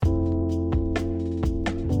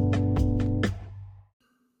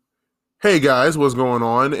Hey guys, what's going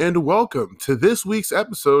on? And welcome to this week's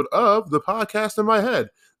episode of The Podcast in My Head,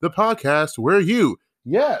 the podcast where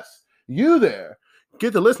yes, you there,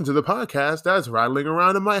 get to listen to the podcast that's rattling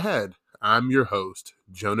around in my head. I'm your host,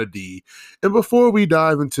 Jonah D. And before we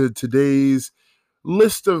dive into today's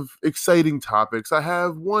list of exciting topics, I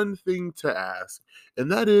have one thing to ask,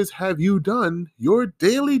 and that is, have you done your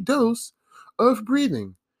daily dose of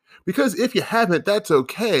breathing? Because if you haven't, that's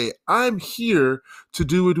okay. I'm here to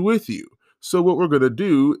do it with you. So what we're going to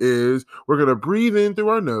do is we're going to breathe in through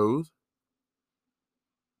our nose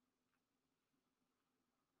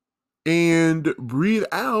and breathe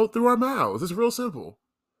out through our mouths. It's real simple.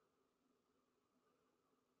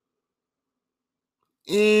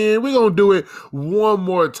 And we're going to do it one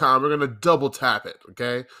more time. We're going to double tap it,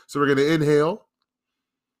 okay? So we're going to inhale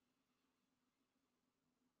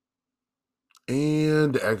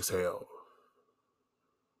and exhale.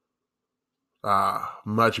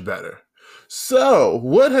 Much better. So,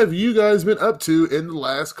 what have you guys been up to in the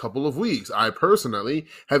last couple of weeks? I personally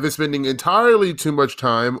have been spending entirely too much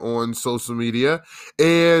time on social media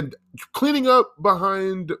and cleaning up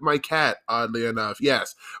behind my cat, oddly enough.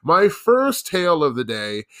 Yes, my first tale of the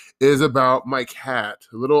day is about my cat,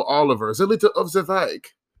 little Oliver. Zilita of Zavike.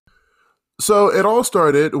 So it all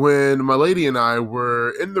started when my lady and I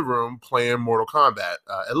were in the room playing Mortal Kombat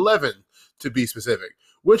 11 to be specific.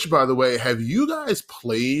 Which, by the way, have you guys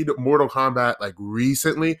played Mortal Kombat like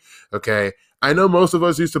recently? Okay, I know most of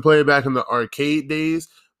us used to play it back in the arcade days.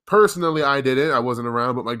 Personally, I didn't. I wasn't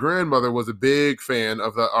around, but my grandmother was a big fan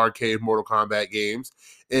of the arcade Mortal Kombat games.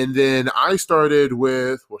 And then I started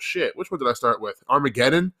with, which one did I start with?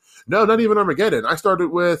 Armageddon? No, not even Armageddon. I started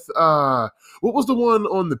with what was the one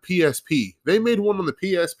on the PSP? They made one on the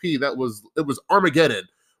PSP it was Armageddon,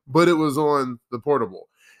 but it was on the portable.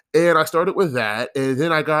 And I started with that, and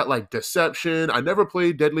then I got like Deception. I never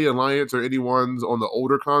played Deadly Alliance or any ones on the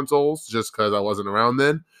older consoles just because I wasn't around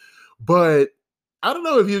then. But I don't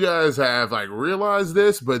know if you guys have like realized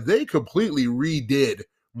this, but they completely redid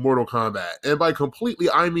Mortal Kombat. And by completely,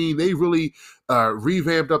 I mean they really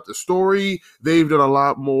revamped up the story. They've done a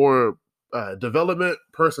lot more development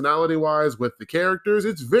personality-wise with the characters.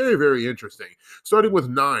 It's very, very interesting. Starting with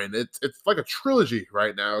 9, it's like a trilogy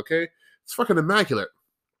right now, okay? It's fucking immaculate.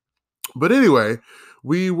 But anyway,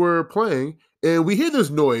 we were playing and we hear this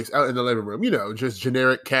noise out in the living room, just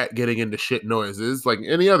generic cat getting into shit noises like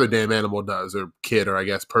any other damn animal does, or kid, or I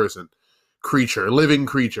guess person, creature, living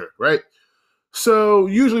creature, right? So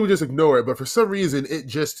usually we just ignore it, but for some reason it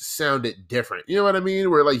just sounded different. You know what I mean?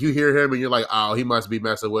 Where like you hear him and you're like, oh, he must be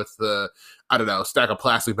messing with the, I don't know, stack of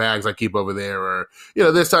plastic bags I keep over there. Or,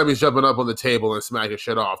 this time he's jumping up on the table and smacking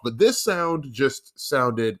shit off. But this sound just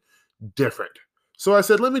sounded different. So I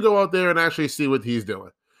said, let me go out there and actually see what he's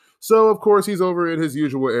doing. So, of course, he's over in his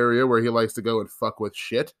usual area where he likes to go and fuck with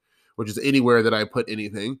shit, which is anywhere that I put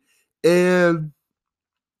anything. And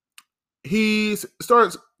he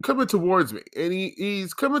starts coming towards me. And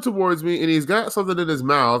he's coming towards me, and he's got something in his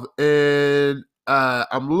mouth. And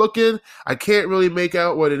I'm looking. I can't really make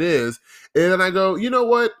out what it is. And then I go, you know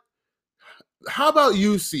what? How about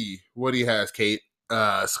you see what he has, Kate?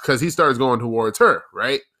 Because he starts going towards her,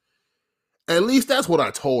 right? At least that's what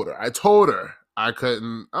I told her. I told her I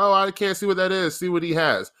can't see what that is. See what he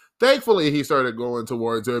has. Thankfully, he started going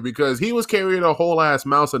towards her because he was carrying a whole ass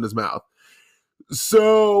mouse in his mouth.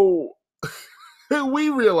 So we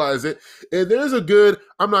realized it. And there's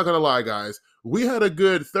I'm not going to lie, guys. We had a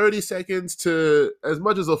good 30 seconds to as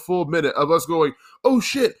much as a full minute of us going, oh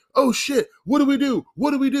shit, what do we do?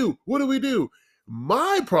 What do we do? What do we do?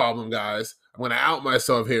 My problem, guys, I'm going to out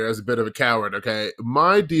myself here as a bit of a coward, okay?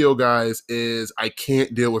 My deal, guys, is I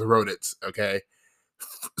can't deal with rodents, okay?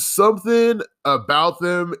 Something about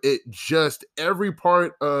them, every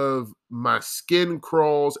part of my skin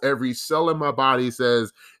crawls, every cell in my body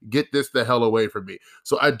says, get this the hell away from me.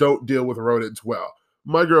 So I don't deal with rodents well.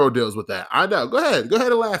 My girl deals with that. I know. Go ahead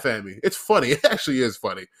and laugh at me. It's funny. It actually is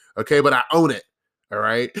funny, okay? But I own it. All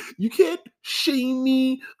right. You can't shame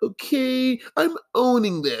me. Okay. I'm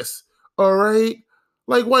owning this. All right.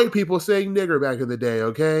 Like white people saying nigger back in the day.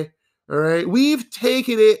 Okay. All right. We've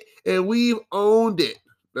taken it and we've owned it.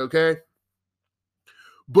 Okay.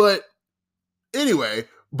 But anyway,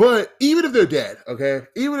 even if they're dead, okay,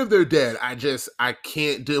 I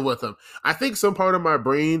can't deal with them. I think some part of my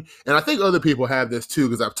brain, and I think other people have this too,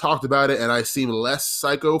 because I've talked about it and I seem less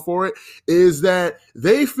psycho for it, is that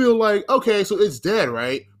they feel like, okay, so it's dead,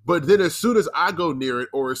 right? But then as soon as I go near it,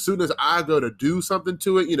 or as soon as I go to do something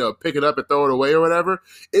to it, pick it up and throw it away or whatever,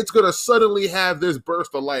 it's going to suddenly have this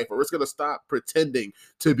burst of life, or it's going to stop pretending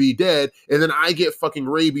to be dead. And then I get fucking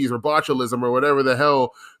rabies or botulism or whatever the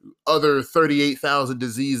hell other 38,000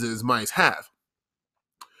 diseases mice have.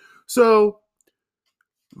 So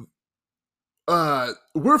we're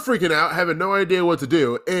freaking out, having no idea what to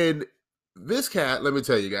do. And this cat, let me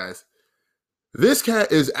tell you guys, this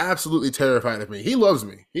cat is absolutely terrified of me. He loves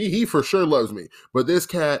me. He for sure loves me. But this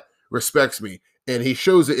cat respects me, and he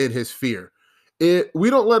shows it in his fear. We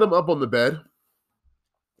don't let him up on the bed,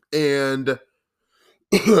 and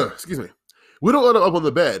excuse me. We don't let him up on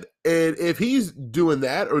the bed. And if he's doing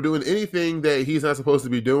that or doing anything that he's not supposed to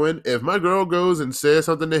be doing, if my girl goes and says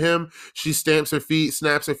something to him, she stamps her feet,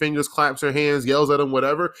 snaps her fingers, claps her hands, yells at him,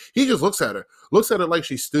 whatever, he just looks at her like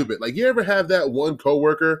she's stupid. Like, you ever have that one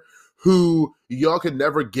coworker who y'all can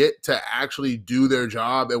never get to actually do their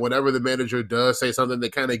job, and whenever the manager does say something, they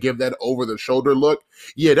kind of give that over-the-shoulder look?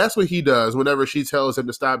 Yeah, that's what he does whenever she tells him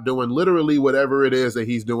to stop doing literally whatever it is that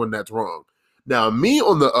he's doing that's wrong. Now, me,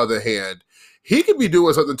 on the other hand, he could be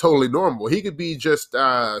doing something totally normal. He could be just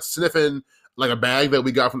sniffing like a bag that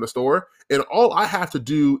we got from the store, and all I have to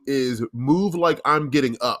do is move like I'm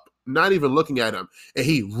getting up, not even looking at him, and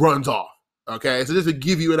he runs off. Okay, so just to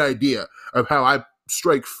give you an idea of how I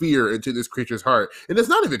strike fear into this creature's heart. And it's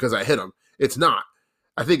not even because I hit him. It's not.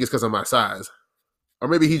 I think it's because of my size. Or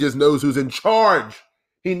maybe he just knows who's in charge.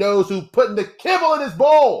 He knows who's putting the kibble in his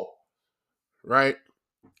bowl. Right?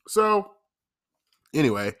 So,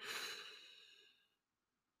 anyway,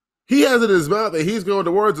 he has it in his mouth that he's going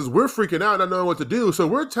towards us. We're freaking out, not knowing what to do. So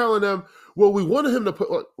we're telling him, well, we wanted him to put,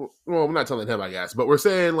 well, we're not telling him, I guess, but we're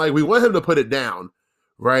saying, like, we want him to put it down,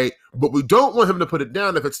 right? But we don't want him to put it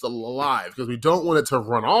down if it's still alive, because we don't want it to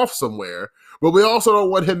run off somewhere. But we also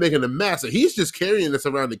don't want him making a mess. So he's just carrying this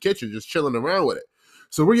around the kitchen, just chilling around with it.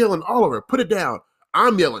 So we're yelling, Oliver, put it down.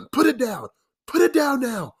 I'm yelling, put it down. Put it down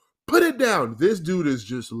now. Put it down. This dude is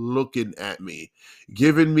just looking at me,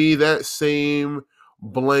 giving me that same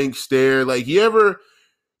blank stare. Like,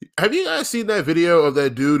 have you guys seen that video of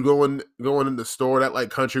that dude going in the store, that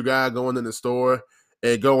like country guy going in the store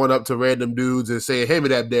and going up to random dudes and saying, "Hand me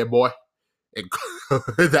that dead boy"? And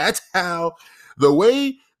that's how, the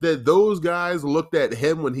way that those guys looked at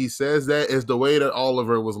him when he says that is the way that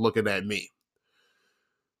Oliver was looking at me.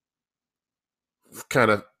 Kind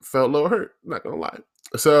of felt a little hurt, not gonna lie.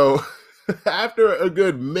 So after a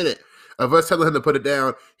good minute of us telling him to put it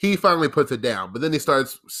down, he finally puts it down, but then he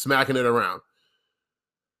starts smacking it around.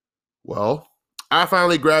 Well, I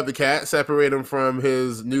finally grab the cat, separate him from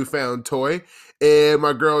his newfound toy, and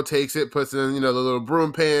my girl takes it, puts it in, the little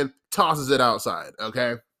broom pan, tosses it outside,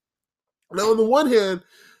 okay? Now, on the one hand,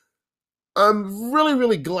 I'm really,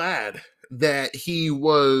 really glad that he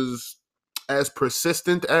was as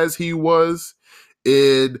persistent as he was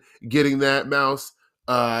in getting that mouse.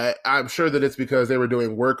 I'm sure that it's because they were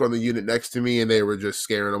doing work on the unit next to me and they were just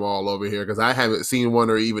scaring them all over here, because I haven't seen one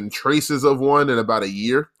or even traces of one in about a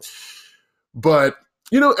year. But,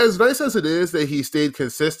 as nice as it is that he stayed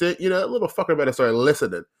consistent, that little fucker better start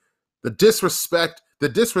listening. The disrespect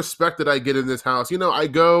that I get in this house. I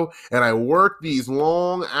go and I work these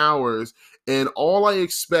long hours, and all I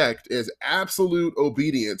expect is absolute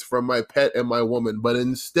obedience from my pet and my woman. But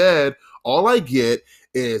instead, all I get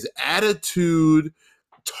is attitude,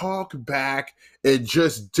 talk back, and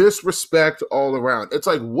just disrespect all around. It's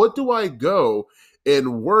like, what do I go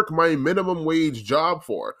and work my minimum wage job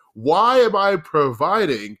for? Why am I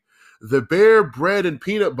providing the bare bread and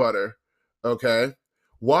peanut butter? Okay.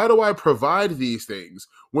 Why do I provide these things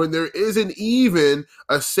when there isn't even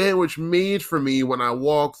a sandwich made for me when I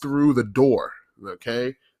walk through the door?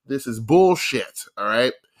 Okay. This is bullshit. All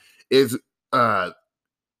right. It's,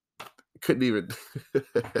 couldn't even do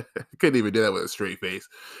that with a straight face.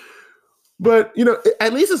 But,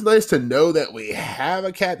 at least it's nice to know that we have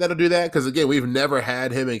a cat that'll do that. Because, again, we've never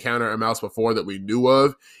had him encounter a mouse before that we knew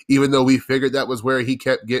of, even though we figured that was where he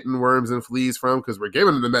kept getting worms and fleas from, because we're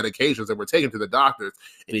giving him the medications and we're taking him to the doctors,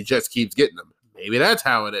 and he just keeps getting them. Maybe that's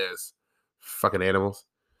how it is. Fucking animals.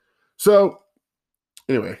 So,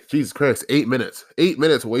 anyway, Jesus Christ, 8 minutes. 8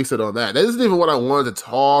 minutes wasted on that. That isn't even what I wanted to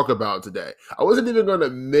talk about today. I wasn't even going to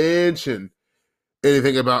mention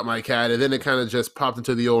anything about my cat, and then it kind of just popped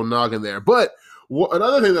into the old noggin there. But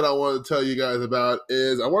another thing that I wanted to tell you guys about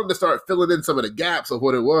is I wanted to start filling in some of the gaps of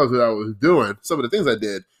what it was that I was doing, some of the things I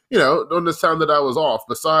did, during this time that I was off,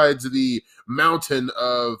 besides the mountain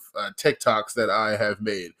of TikToks that I have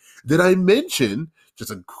made. Did I mention,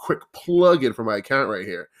 just a quick plug-in for my account right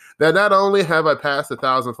here, that not only have I passed the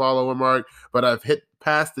 1,000 follower mark, but I've hit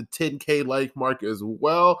past the 10K like mark as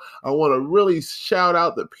well. I want to really shout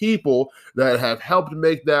out the people that have helped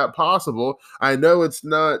make that possible. I know it's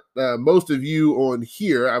not most of you on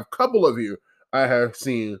here. I have a couple of you I have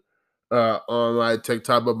seen on my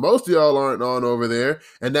TikTok, but most of y'all aren't on over there,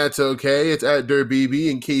 and that's okay. It's at Durbebe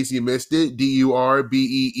in case you missed it.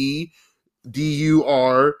 Durbee.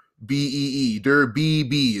 Durbee.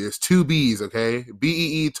 Durbebe. There's two B's, okay?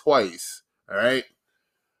 Bee twice. All right.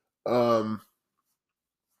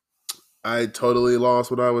 I totally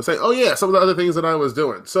lost what I was saying. Oh yeah, some of the other things that I was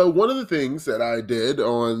doing. So one of the things that I did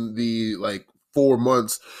on the 4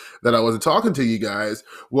 months that I wasn't talking to you guys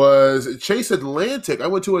was Chase Atlantic. I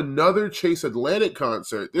went to another Chase Atlantic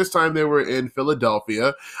concert. This time they were in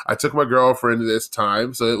Philadelphia. I took my girlfriend this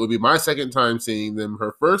time, so it would be my second time seeing them,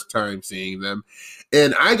 her first time seeing them.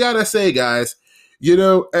 And I gotta say, guys,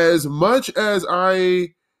 as much as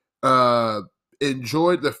I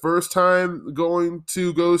enjoyed the first time going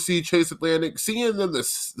to go see Chase Atlantic, seeing them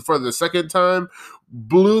for the second time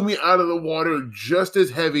blew me out of the water just as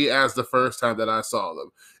heavy as the first time that I saw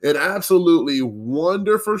them. An absolutely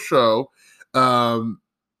wonderful show. And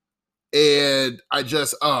I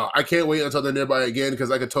can't wait until they're nearby again, because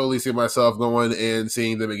I could totally see myself going and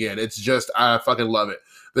seeing them again. It's just, I fucking love it.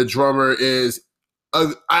 The drummer is,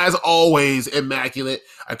 as always, immaculate.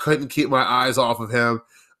 I couldn't keep my eyes off of him.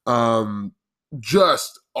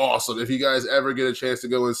 Just awesome. If you guys ever get a chance to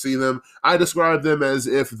go and see them, I describe them as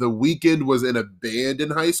if The Weeknd was in a band in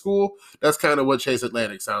high school. That's kind of what Chase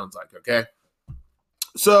Atlantic sounds like, okay?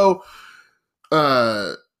 So,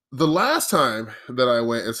 the last time that I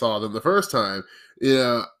went and saw them, the first time,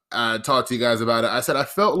 I talked to you guys about it. I said I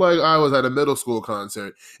felt like I was at a middle school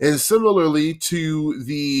concert. And similarly to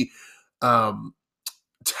the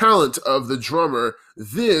talent of the drummer,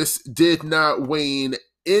 this did not wane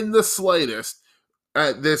in the slightest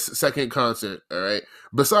at this second concert, all right?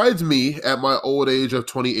 Besides me, at my old age of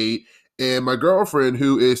 28, and my girlfriend,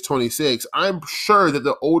 who is 26, I'm sure that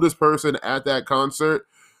the oldest person at that concert,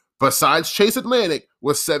 besides Chase Atlantic,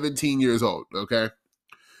 was 17 years old, okay?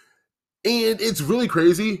 And it's really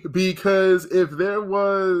crazy, because if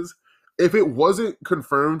it wasn't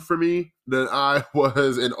confirmed for me that I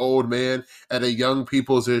was an old man at a young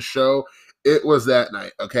people's show, it was that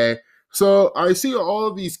night, okay? So I see all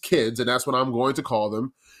of these kids, and that's what I'm going to call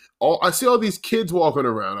them. I see all these kids walking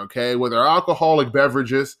around, okay, with their alcoholic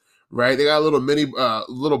beverages, right? They got a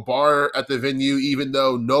little bar at the venue, even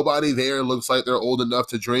though nobody there looks like they're old enough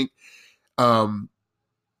to drink. But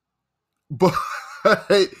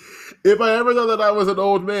if I ever thought that I was an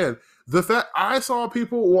old man, the fact I saw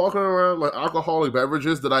people walking around like alcoholic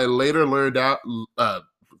beverages that I later learned out,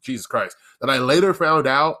 Jesus Christ, that I later found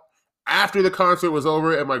out after the concert was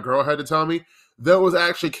over and my girl had to tell me, there was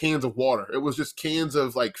actually cans of water. It was just cans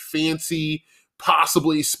of fancy,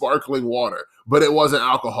 possibly sparkling water, but it wasn't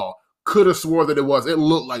alcohol. Could have swore that it was. It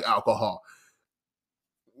looked like alcohol.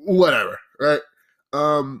 Whatever, right?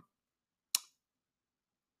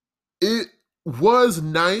 It was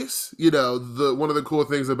nice. One of the cool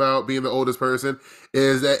things about being the oldest person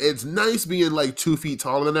is that it's nice being 2 feet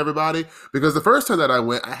taller than everybody, because the first time that I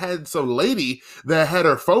went, I had some lady that had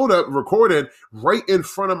her phone up recorded right in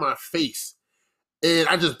front of my face. And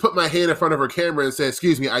I just put my hand in front of her camera and said,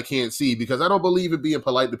 "Excuse me, I can't see," because I don't believe in being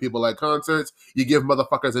polite to people at concerts. You give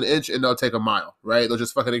motherfuckers an inch and they'll take a mile, right? They'll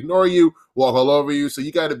just fucking ignore you, walk all over you. So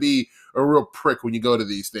you got to be a real prick when you go to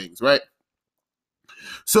these things, right?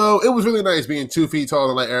 So it was really nice being 2 feet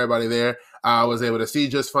taller than everybody there. I was able to see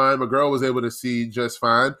just fine. My girl was able to see just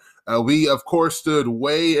fine. We, of course, stood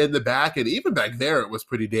way in the back, and even back there, it was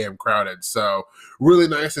pretty damn crowded. So really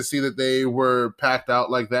nice to see that they were packed out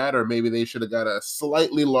like that, or maybe they should have got a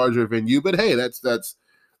slightly larger venue. But hey, that's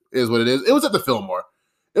is what it is. It was at the Fillmore.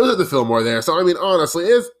 It was at the Fillmore there. So I mean, honestly,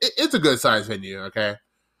 it's a good size venue. Okay.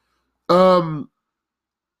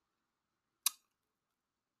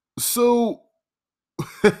 So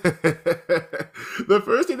the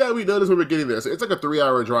first thing that we noticed when we were getting there, so it's like a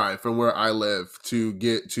 3-hour drive from where I live to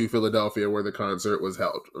get to Philadelphia where the concert was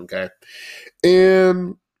held, okay?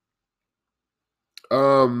 And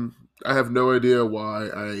I have no idea why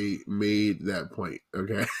I made that point,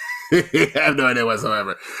 okay? I have no idea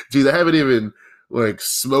whatsoever. Geez, I haven't even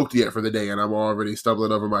smoked yet for the day and I'm already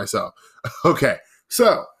stumbling over myself. Okay,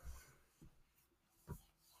 so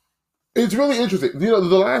it's really interesting. The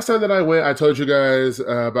last time that I went, I told you guys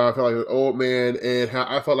about I felt like an old man and how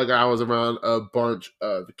I felt like I was around a bunch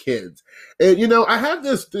of kids. And, I have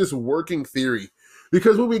this working theory,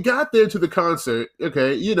 because when we got there to the concert,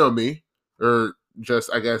 okay, you know me, or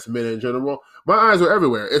just, I guess, men in general, my eyes were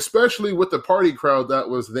everywhere, especially with the party crowd that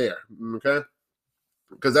was there, okay?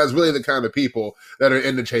 because that's really the kind of people that are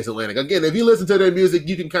into Chase Atlantic. Again, if you listen to their music,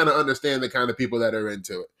 you can kind of understand the kind of people that are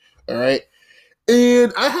into it. All right.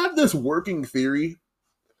 And I have this working theory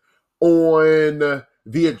on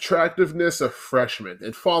the attractiveness of freshmen.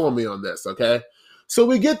 And follow me on this, okay? So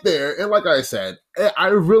we get there, and like I said, I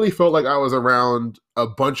really felt like I was around a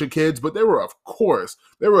bunch of kids, but there were, of course,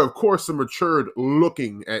 some matured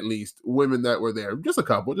looking, at least, women that were there. Just a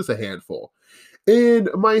couple, just a handful. And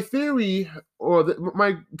my theory,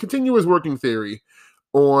 my continuous working theory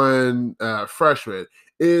on freshmen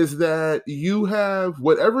is that you have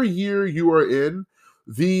whatever year you are in,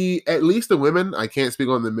 at least the women, I can't speak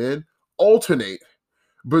on the men, alternate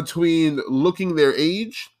between looking their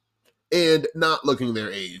age and not looking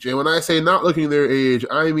their age. And when I say not looking their age,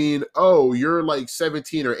 I mean, oh, you're like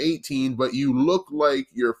 17 or 18, but you look like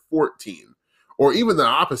you're 14. Or even the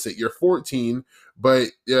opposite, you're 14, but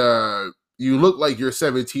you look like you're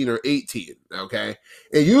 17 or 18, okay?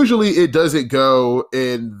 And usually it doesn't go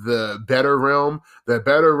in the better realm. The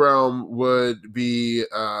better realm would be,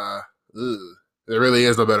 there really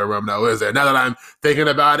is no better realm now, is there? Now that I'm thinking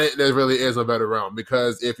about it, there really is no better realm,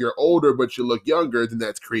 because if you're older but you look younger, then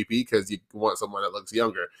that's creepy because you want someone that looks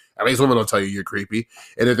younger. At least women will tell you you're creepy.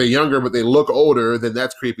 And if they're younger but they look older, then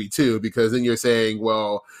that's creepy too, because then you're saying,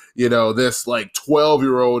 well, this like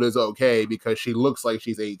 12-year-old is okay because she looks like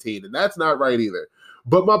she's 18, and that's not right either.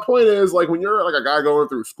 But my point is, like, when you're like a guy going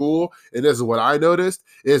through school, and this is what I noticed,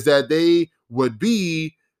 is that they would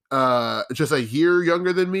be just a year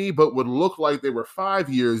younger than me, but would look like they were 5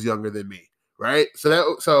 years younger than me, right?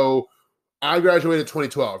 So I graduated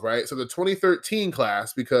 2012, right? So the 2013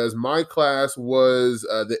 class, because my class was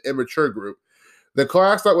the immature group, the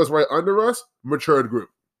class that was right under us, matured group.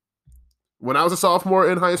 When I was a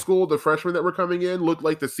sophomore in high school, the freshmen that were coming in looked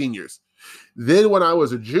like the seniors. Then when I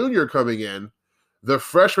was a junior coming in, the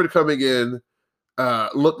freshmen coming in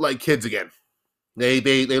looked like kids again. They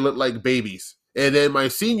looked like babies. And then my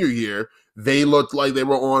senior year, they looked like they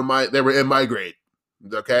were in my grade.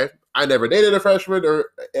 Okay, I never dated a freshman or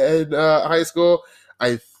in high school.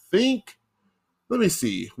 I think, let me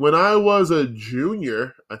see. When I was a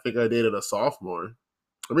junior, I think I dated a sophomore,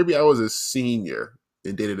 or maybe I was a senior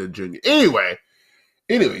and dated a junior. Anyway,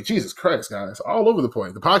 Jesus Christ, guys, all over the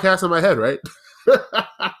point. The podcast in my head, right?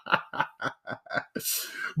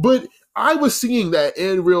 But I was seeing that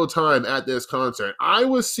in real time at this concert. I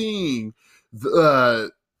was seeing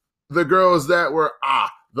the girls that were,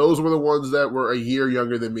 those were the ones that were a year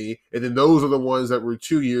younger than me, and then those are the ones that were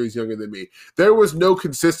 2 years younger than me. There was no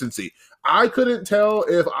consistency. I couldn't tell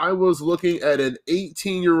if I was looking at an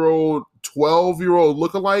 18-year-old, 12-year-old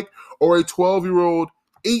lookalike or a 12-year-old,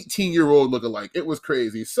 18-year-old lookalike. It was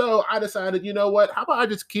crazy. So I decided, you know what? How about I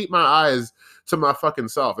just keep my eyes to my fucking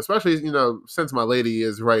self, especially, since my lady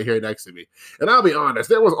is right here next to me. And I'll be honest,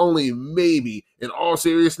 there was only maybe, in all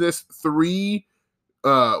seriousness, 3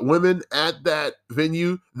 women at that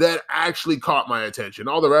venue that actually caught my attention.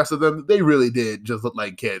 All the rest of them, they really did just look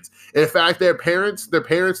like kids. In fact, their parents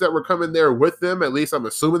that were coming there with them, at least I'm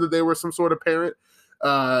assuming that they were some sort of parent,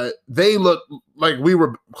 they looked like we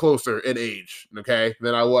were closer in age, okay,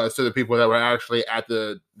 than I was to the people that were actually at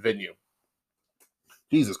the venue.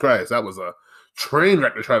 Jesus Christ, that was a train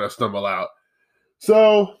wreck to try to stumble out.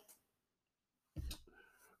 So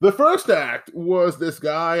the first act was this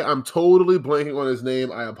guy. I'm totally blanking on his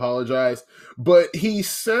name. I apologize. But he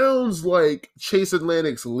sounds like Chase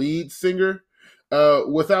Atlantic's lead singer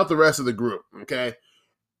without the rest of the group, okay?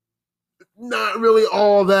 Not really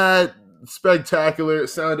all that spectacular. It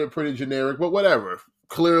sounded pretty generic, but whatever.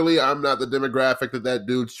 Clearly, I'm not the demographic that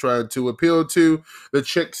dude's trying to appeal to. The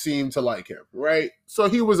chicks seemed to like him, right? So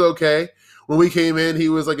he was okay. When we came in, he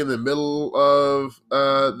was like in the middle of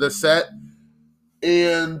the set.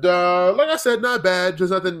 And like I said, not bad.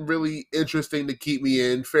 Just nothing really interesting to keep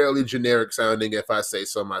me in. Fairly generic sounding, if I say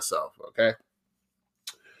so myself, okay?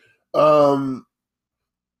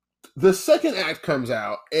 The second act comes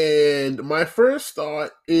out, and my first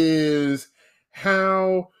thought is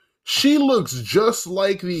how she looks just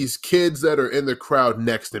like these kids that are in the crowd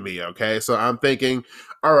next to me, okay? So I'm thinking,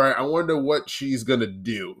 all right, I wonder what she's gonna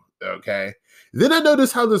do, okay? Then I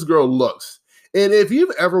notice how this girl looks. And if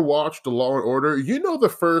you've ever watched Law and Order, you know the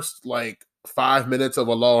first, 5 minutes of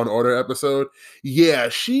a Law and Order episode. Yeah,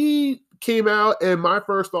 she came out, and my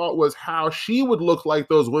first thought was how she would look like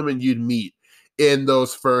those women you'd meet in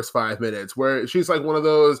those first 5 minutes, where she's like one of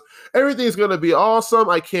those, everything's going to be awesome.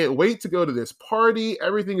 I can't wait to go to this party.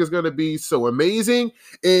 Everything is going to be so amazing.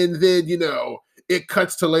 And then, it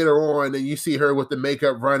cuts to later on, and you see her with the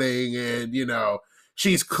makeup running, and,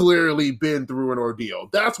 she's clearly been through an ordeal.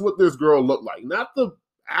 That's what this girl looked like. Not the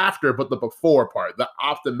after, but the before part, the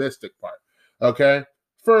optimistic part. Okay,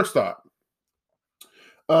 first off,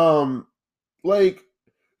 um, like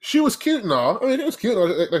she was cute and all. I mean, it was cute.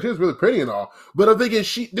 Like she was really pretty and all. But I'm thinking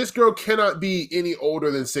this girl cannot be any older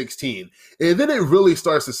than 16. And then it really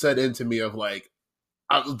starts to set into me of like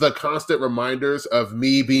the constant reminders of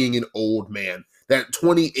me being an old man. That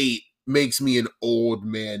 28 makes me an old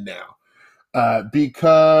man now.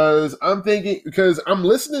 Because I'm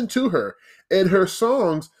listening to her and her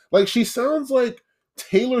songs, like she sounds like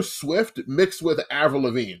Taylor Swift mixed with Avril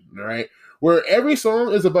Lavigne, right? Where every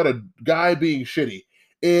song is about a guy being shitty.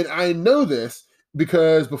 And I know this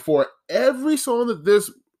because before every song that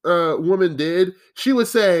this woman did, she would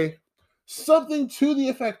say something to the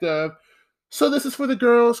effect of, "So this is for the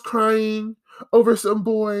girls crying over some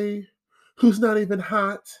boy who's not even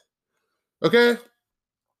hot." Okay?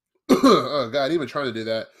 Oh God, even trying to do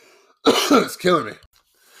that, it's killing me.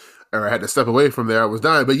 Or I had to step away from there. I was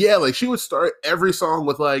dying. But yeah, like she would start every song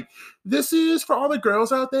with like, "This is for all the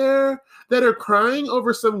girls out there that are crying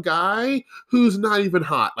over some guy who's not even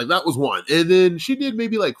hot." Like that was one. And then she did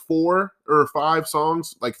maybe like 4 or 5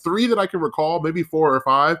 songs, like 3 that I can recall, maybe 4 or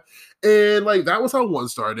 5. And like that was how one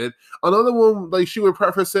started. Another one, like she would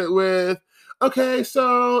preface it with, "Okay,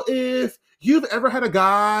 so if you've ever had a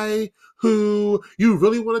guy who you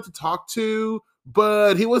really wanted to talk to,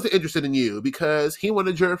 but he wasn't interested in you because he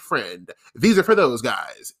wanted your friend. These are for those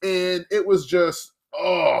guys." And it was just,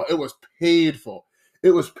 oh, it was painful.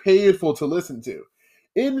 It was painful to listen to.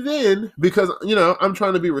 And then, because, I'm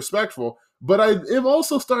trying to be respectful, but I am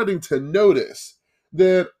also starting to notice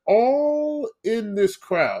that all in this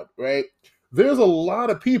crowd, right, there's a lot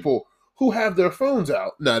of people who have their phones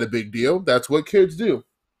out. Not a big deal. That's what kids do.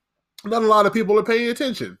 Not a lot of people are paying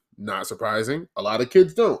attention. Not surprising. A lot of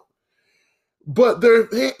kids don't. But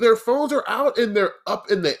their phones are out and they're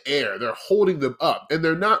up in the air. They're holding them up and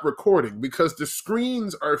they're not recording because the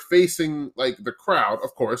screens are facing like the crowd,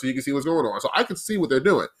 of course, so you can see what's going on. So I can see what they're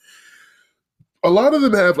doing. A lot of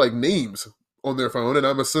them have like names on their phone, and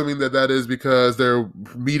I'm assuming that is because they're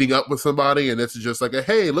meeting up with somebody and it's just like a,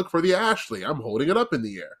 "Hey, look for the Ashley. I'm holding it up in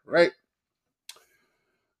the air," right?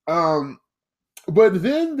 But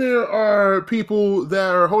then there are people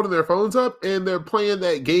that are holding their phones up and they're playing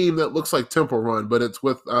that game that looks like Temple Run, but it's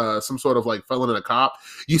with some sort of like felon and a cop.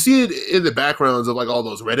 You see it in the backgrounds of like all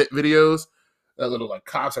those Reddit videos, that little like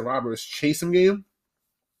cops and robbers chase 'em game.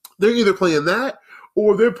 They're either playing that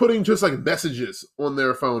or they're putting just like messages on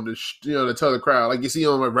their phone to tell the crowd. Like you see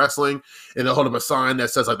on like wrestling, and they'll hold up a sign that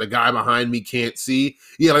says like "the guy behind me can't see."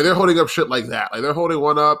 Yeah, like they're holding up shit like that. Like they're holding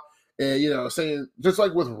one up and saying just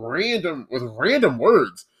like with random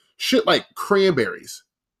words, shit like cranberries.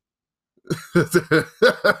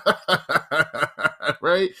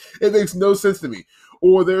 Right? It makes no sense to me.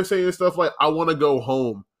 Or they're saying stuff like, "I want to go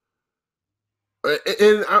home."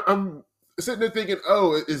 And I'm sitting there thinking,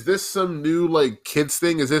 "Oh, is this some new like kids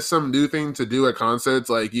thing? Is this some new thing to do at concerts?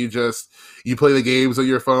 Like you play the games on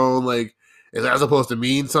your phone? Like is that supposed to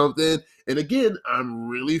mean something?" And again, I'm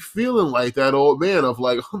really feeling like that old man of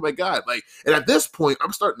like, oh my God, like, and at this point,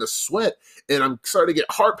 I'm starting to sweat and I'm starting to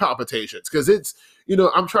get heart palpitations because it's,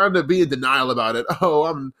 I'm trying to be in denial about it. Oh,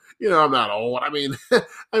 I'm not old. I mean,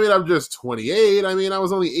 I'm just 28. I mean, I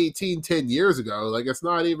was only 18 10 years ago. Like, it's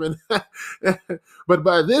not even. But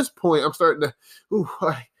by this point, I'm starting to. Ooh,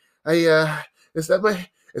 is that my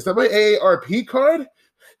AARP card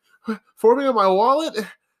forming on my wallet?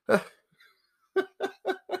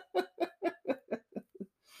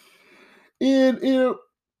 And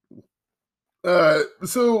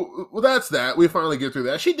so well, that's that. We finally get through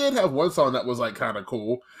that. She did have one song that was like kind of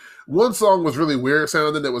cool. One song was really weird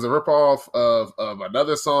sounding. It was a ripoff of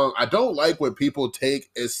another song. I don't like when people take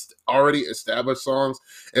already established songs,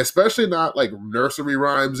 especially not like nursery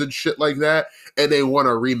rhymes and shit like that, and they want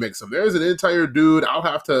to remix them. There's an entire dude. I'll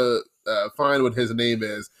have to find what his name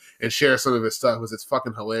is and share some of his stuff because it's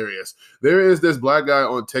fucking hilarious. There is this black guy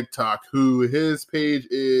on TikTok who his page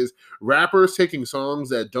is rappers taking songs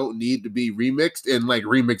that don't need to be remixed and like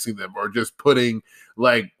remixing them or just putting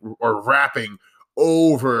like or rapping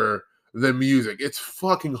over the music. It's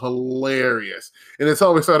fucking hilarious. And it's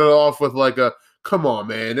always started off with like a, "Come on,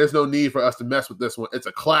 man, there's no need for us to mess with this one. It's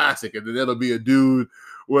a classic." And then it'll be a dude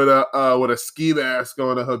with a ski mask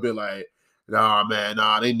on a hood, be like, "Nah, man,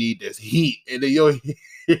 they need this heat." And then you'll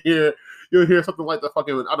hear something like the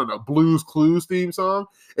fucking, I don't know, Blues Clues theme song,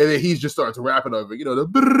 and then he just starts rapping over, the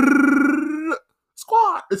brrrr,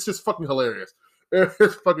 squat. It's just fucking hilarious.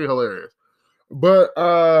 It's fucking hilarious. But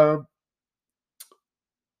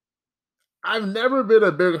I've never been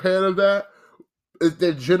a big fan of that.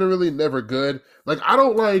 They're generally never good. Like I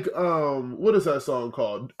don't like what is that song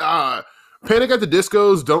called? Panic at the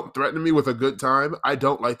Disco's Don't Threaten Me with a Good Time. I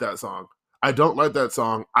don't like that song. I don't like that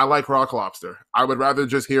song. I like Rock Lobster. I would rather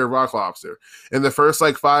just hear Rock Lobster. And the first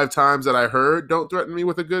like 5 times that I heard Don't Threaten Me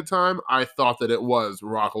with a Good Time, I thought that it was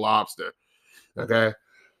Rock Lobster. Okay.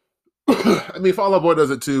 I mean, Fall Out Boy does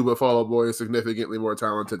it too, but Fall Out Boy is significantly more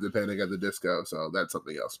talented than Panic at the Disco, so that's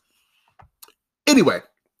something else. Anyway,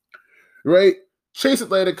 right? Chase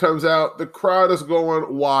Atlantic comes out. The crowd is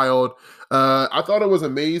going wild. I thought it was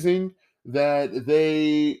amazing that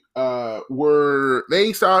they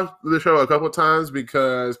stopped the show a couple of times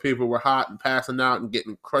because people were hot and passing out and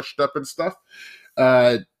getting crushed up and stuff.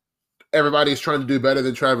 Everybody's trying to do better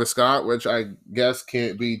than Travis Scott, which I guess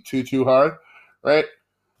can't be too hard, right?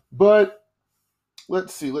 But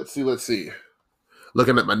let's see.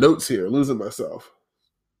 Looking at my notes here, losing myself.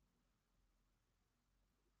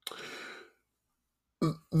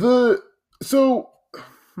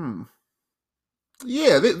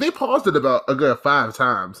 Yeah, they paused it about a good 5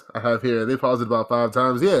 times. I have here. They paused it about 5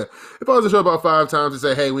 times. Yeah, they paused the show about 5 times to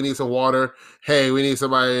say, "Hey, we need some water. Hey, we need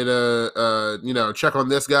somebody to check on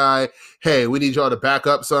this guy. Hey, we need y'all to back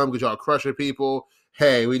up some because y'all crushing people.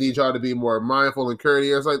 Hey, we need y'all to be more mindful and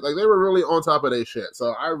courteous." Like they were really on top of their shit.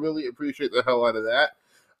 So I really appreciate the hell out of that.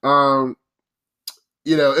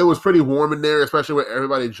 It was pretty warm in there, especially with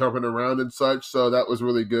everybody jumping around and such. So that was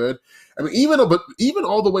really good. I mean, even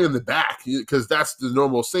all the way in the back, because that's the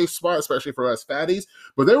normal safe spot, especially for us fatties.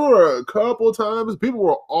 But there were a couple of times people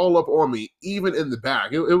were all up on me, even in the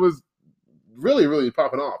back. It was really, really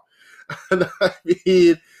popping off. And I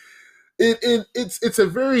mean, it's a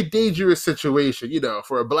very dangerous situation,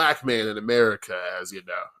 for a black man in America, as you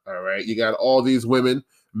know. All right, you got all these women,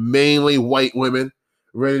 mainly white women,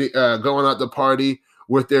 ready going out to party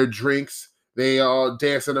with their drinks. They all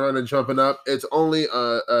dancing around and jumping up. It's only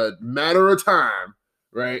a matter of time,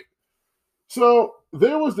 right? So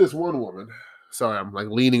there was this one woman. Sorry, I'm like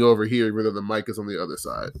leaning over here, even though the mic is on the other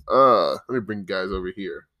side. Let me bring you guys over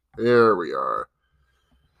here. There we are.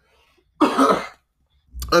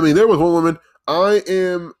 I mean, there was one woman. I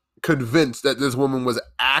am convinced that this woman was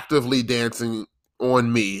actively dancing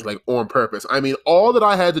on me, like on purpose. I mean, all that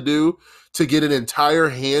I had to do to get an entire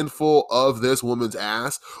handful of this woman's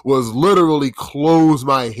ass was literally close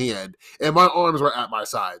my hand, and my arms were at my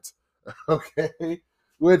sides. Okay?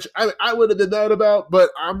 Which I would have done that about,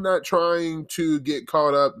 but I'm not trying to get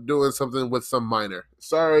caught up doing something with some minor.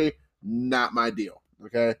 Sorry, not my deal.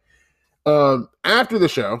 Okay? After the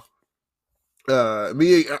show,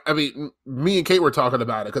 me and Kate were talking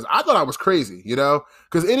about it because I thought I was crazy,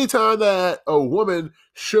 because anytime that a woman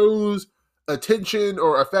shows attention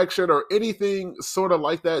or affection or anything sort of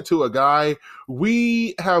like that to a guy,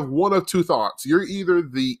 we have one of two thoughts. You're either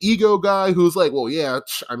the ego guy who's like, well, yeah,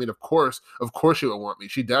 I mean, of course she would want me.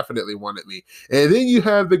 She definitely wanted me. And then you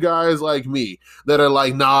have the guys like me that are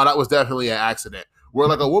like, nah, that was definitely an accident. Where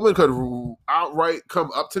like a woman could outright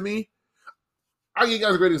come up to me. I'll give you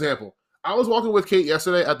guys a great example. I was walking with Kate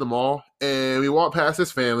yesterday at the mall, and we walked past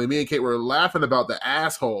this family. Me and Kate were laughing about the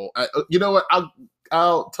asshole. You know what?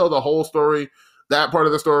 I'll tell the whole story, that part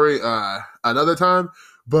of the story, another time.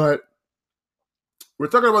 But we're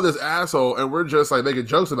talking about this asshole, and we're just like making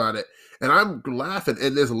jokes about it. And I'm laughing,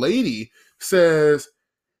 and this lady says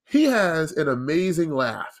he has an amazing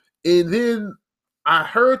laugh. And then I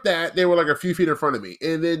heard that they were like a few feet in front of me,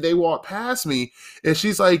 and then they walked past me, and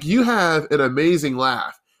she's like, "You have an amazing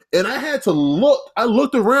laugh." And I had to look. I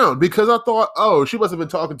looked around because I thought, oh, she must have been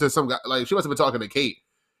talking to some guy. Like, she must have been talking to Kate.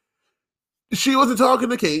 She wasn't talking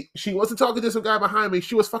to Kate. She wasn't talking to some guy behind me.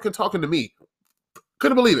 She was fucking talking to me.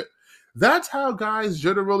 Couldn't believe it. That's how guys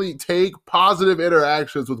generally take positive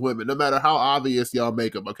interactions with women, no matter how obvious y'all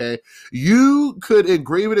make them, okay? You could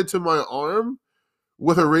engrave it into my arm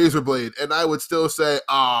with a razor blade, and I would still say,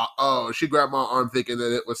 she grabbed my arm thinking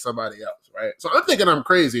that it was somebody else, right? So I'm thinking I'm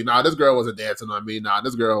crazy. Nah, this girl wasn't dancing on me. Nah,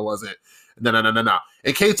 this girl wasn't. No.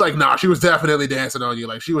 And Kate's like, nah, she was definitely dancing on you.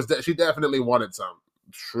 Like, she definitely wanted some.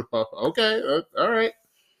 Okay, all right.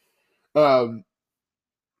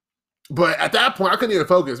 But at that point, I couldn't even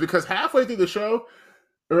focus because halfway through the show,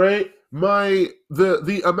 right,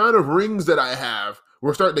 the amount of rings that I have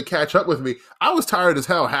were starting to catch up with me. I was tired as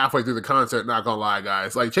hell halfway through the concert, not gonna lie,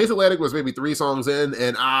 guys. Like, Chase Atlantic was maybe 3 songs in,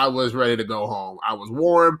 and I was ready to go home. I was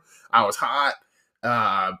warm. I was hot.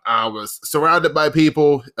 I was surrounded by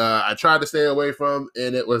people I tried to stay away from,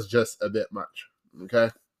 and it was just a bit much. Okay?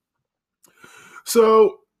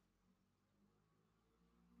 So,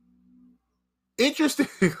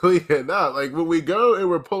 interestingly enough, like when we go and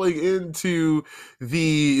we're pulling into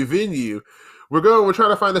the venue, we're trying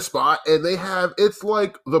to find a spot, and it's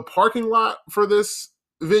like the parking lot for this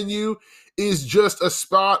venue is just a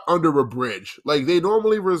spot under a bridge. Like, they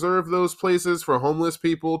normally reserve those places for homeless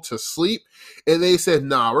people to sleep, and they said,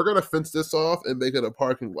 nah, we're gonna fence this off and make it a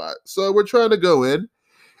parking lot. So we're trying to go in,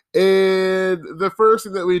 and the first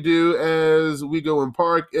thing that we do as we go and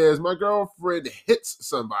park is my girlfriend hits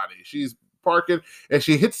somebody. She's parking and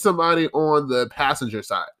she hits somebody on the passenger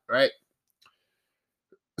side, right?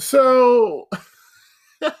 So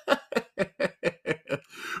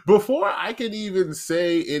before I can even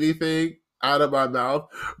say anything out of my mouth,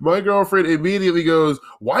 my girlfriend immediately goes,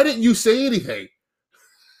 "Why didn't you say anything?"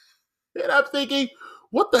 And I'm thinking,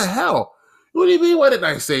 what the hell? What do you mean, why didn't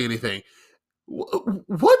I say anything?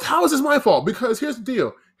 What? How is this my fault? Because here's the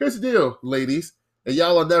deal. Here's the deal, ladies. And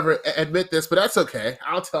y'all will never admit this, but that's okay.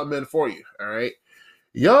 I'll tell men for you, all right?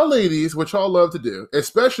 Y'all ladies, what y'all love to do,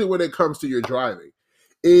 especially when it comes to your driving,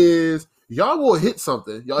 is y'all will hit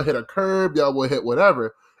something. Y'all hit a curb, y'all will hit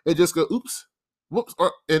whatever, and just go, oops, whoops,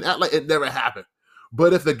 and act like it never happened.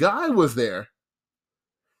 But if the guy was there,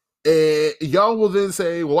 and y'all will then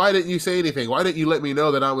say, well, why didn't you say anything? Why didn't you let me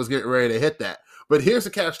know that I was getting ready to hit that? But here's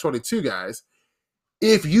the catch-22, guys.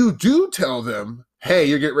 If you do tell them, hey,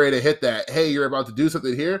 you're getting ready to hit that, hey, you're about to do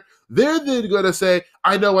something here, they're then going to say,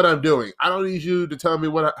 I know what I'm doing. I don't need you to tell me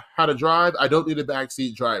how to drive. I don't need a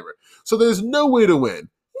backseat driver. So there's no way to win.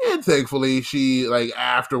 And thankfully, she, like,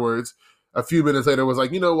 afterwards, a few minutes later, was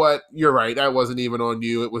like, you know what? You're right. That wasn't even on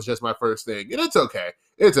you. It was just my first thing. And it's okay.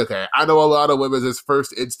 It's okay. I know a lot of women's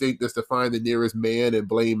first instinct is to find the nearest man and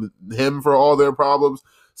blame him for all their problems.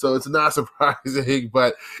 So it's not surprising,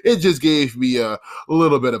 but it just gave me a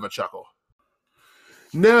little bit of a chuckle.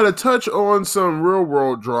 Now, to touch on some real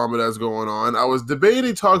world drama that's going on, I was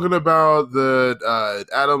debating talking about the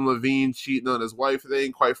Adam Levine cheating on his wife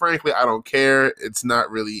thing. Quite frankly, I don't care. It's not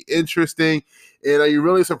really interesting. And are you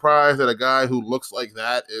really surprised that a guy who looks like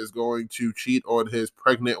that is going to cheat on his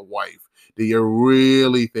pregnant wife? Do you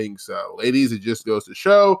really think so? Ladies, it just goes to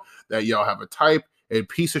show that y'all have a type, and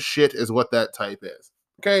piece of shit is what that type is.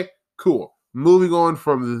 Okay, cool. Moving on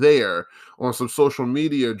from there on some social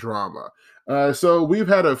media drama. So we've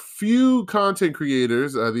had a few content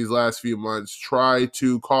creators these last few months try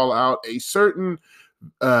to call out a certain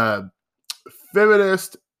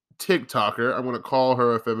feminist TikToker. I'm going to call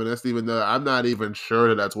her a feminist, even though I'm not even sure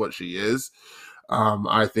that that's what she is.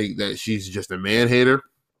 I think that she's just a man hater.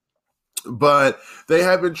 But they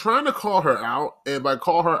have been trying to call her out, and by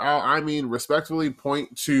call her out, I mean respectfully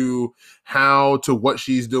point to what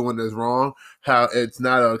she's doing is wrong, how it's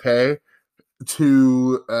not okay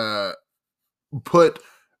to put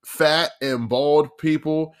fat and bald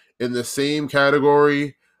people in the same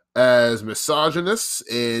category as misogynists,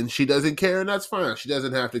 and she doesn't care, and that's fine. She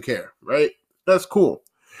doesn't have to care, right? That's cool.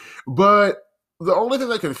 But the only thing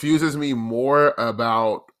that confuses me more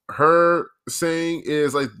about her saying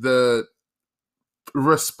is like the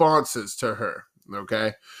responses to her.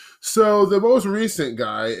 Okay. So the most recent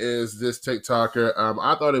guy is this TikToker.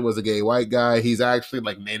 I thought it was a gay white guy. He's actually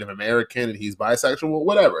like Native American and he's bisexual,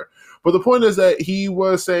 whatever. But the point is that he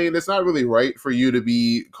was saying it's not really right for you to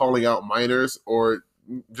be calling out minors or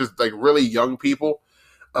just like really young people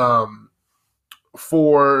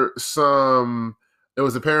for some, it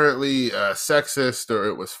was apparently sexist, or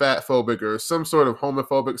it was fat phobic, or some sort of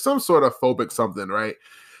homophobic, some sort of phobic something, right?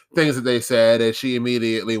 Things that they said, and she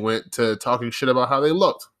immediately went to talking shit about how they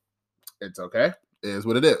looked. It's okay. It is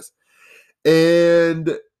what it is.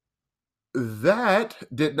 And that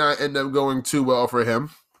did not end up going too well for him.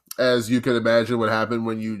 As you can imagine what happened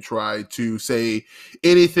when you try to say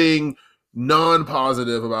anything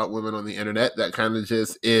non-positive about women on the internet. That kind of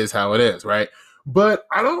just is how it is, right? But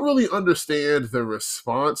I don't really understand the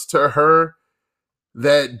response to her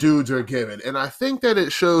that dudes are giving. And I think that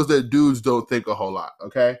it shows that dudes don't think a whole lot,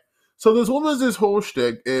 okay? So this whole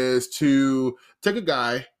shtick is to take a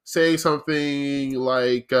guy, say something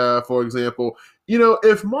like, for example, you know,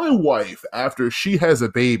 if my wife, after she has a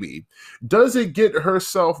baby, doesn't get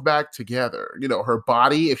herself back together, you know, her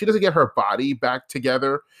body, if she doesn't get her body back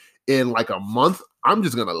together in like a month, I'm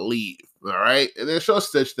just going to leave, all right? And then she'll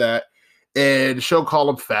stitch that, and she'll call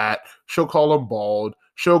him fat, she'll call him bald,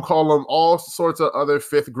 she'll call him all sorts of other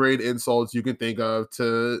fifth grade insults you can think of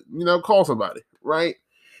to, you know, call somebody, right?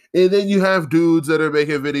 And then you have dudes that are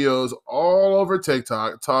making videos all over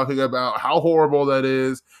TikTok talking about how horrible that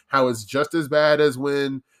is, how it's just as bad as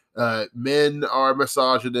when men are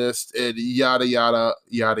misogynist, and yada, yada,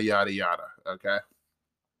 yada, yada, yada, okay?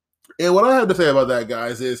 And what I have to say about that,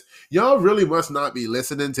 guys, is y'all really must not be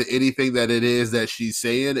listening to anything that it is that she's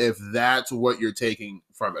saying if that's what you're taking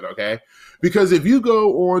from it, okay? Because if you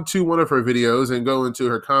go on to one of her videos and go into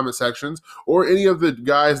her comment sections, or any of the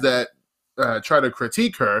guys that try to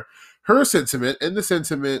critique her, her sentiment and the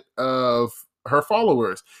sentiment of her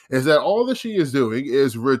followers is that all that she is doing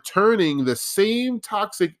is returning the same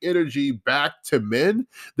toxic energy back to men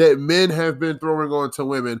that men have been throwing on to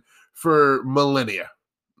women for millennia.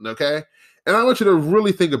 Okay? And I want you to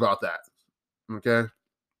really think about that. Okay?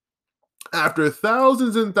 After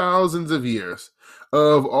thousands and thousands of years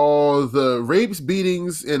of all the rapes,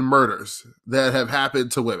 beatings, and murders that have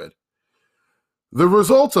happened to women, the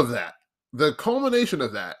result of that, the culmination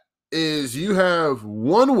of that, is you have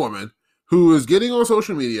one woman who is getting on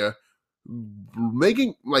social media,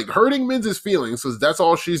 making, like, hurting men's feelings, because that's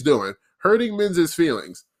all she's doing, hurting men's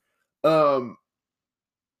feelings. And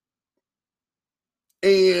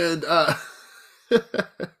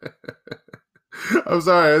I'm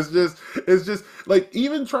sorry. It's just like,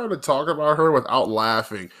 even trying to talk about her without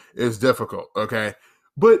laughing is difficult. Okay.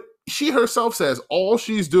 But she herself says all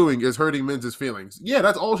she's doing is hurting men's feelings. Yeah,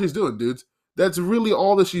 that's all she's doing, dudes. That's really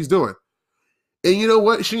all that she's doing. And you know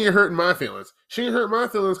what? She ain't hurting my feelings. She ain't hurting my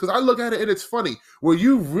feelings, because I look at it and it's funny. When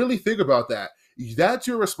you really think about that, that's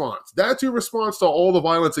your response. That's your response to all the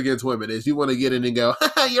violence against women, is you want to get in and go,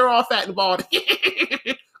 you're all fat and bald.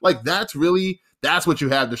 Like, that's what you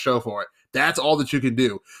have to show for it. That's all that you can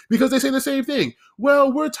do. Because they say the same thing.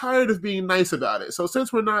 Well, we're tired of being nice about it. So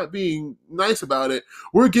since we're not being nice about it,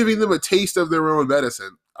 we're giving them a taste of their own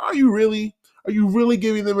medicine. Are you really? Are you really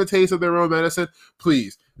giving them a taste of their own medicine?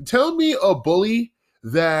 Please, tell me a bully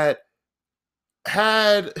that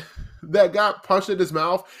got punched in his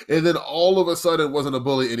mouth and then all of a sudden wasn't a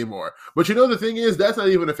bully anymore. But you know, the thing is, that's not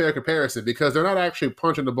even a fair comparison, because they're not actually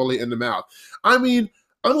punching the bully in the mouth. I mean,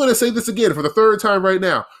 I'm going to say this again for the third time right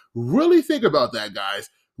now. Really think about that, guys.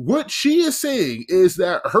 What she is saying is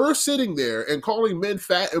that her sitting there and calling men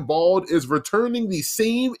fat and bald is returning the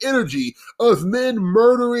same energy of men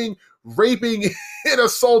murdering, raping, and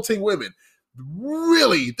assaulting women.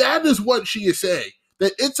 Really, that is what she is saying.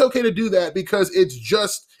 That it's okay to do that because it's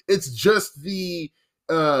just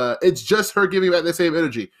her giving back the same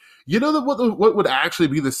energy. You know what would actually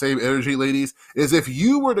be the same energy, ladies, is if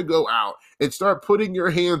you were to go out and start putting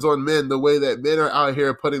your hands on men the way that men are out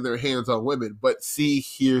here putting their hands on women. But see,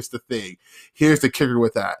 here's the thing. Here's the kicker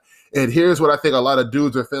with that. And here's what I think a lot of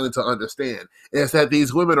dudes are failing to understand, is that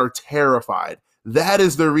these women are terrified. That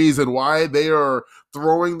is the reason why they are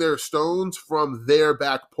throwing their stones from their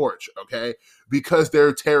back porch, okay? Because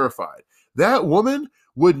they're terrified. That woman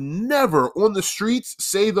would never on the streets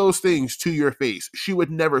say those things to your face. She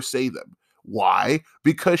would never say them. Why?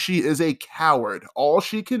 Because she is a coward. All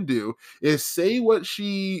she can do is say what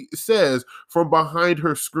she says from behind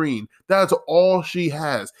her screen. That's all she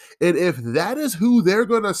has. And if that is who they're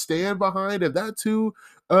going to stand behind, if that's who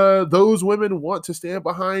those women want to stand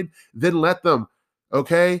behind, then let them,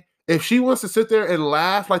 okay? If she wants to sit there and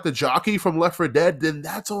laugh like the jockey from Left 4 Dead, then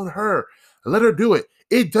that's on her. Let her do it.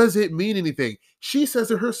 It doesn't mean anything. She says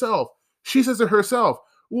it herself.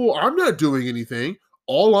 Well, I'm not doing anything.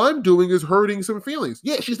 All I'm doing is hurting some feelings.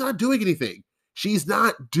 Yeah, she's not doing anything.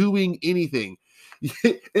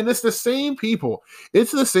 And it's the same people.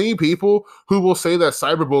 It's the same people who will say that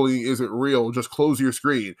cyberbullying isn't real, just close your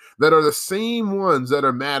screen, that are the same ones that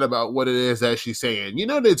are mad about what it is that she's saying. You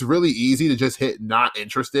know that it's really easy to just hit not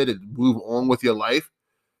interested and move on with your life?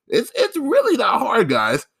 It's really not hard,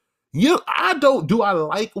 guys. Do I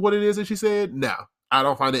like what it is that she said? No. I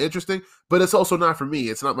don't find it interesting, but it's also not for me.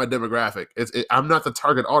 It's not my demographic. I'm not the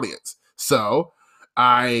target audience. So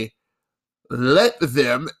I let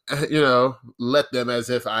them as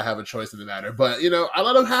if I have a choice in the matter. But, I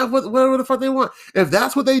let them have whatever the fuck they want. If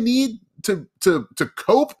that's what they need to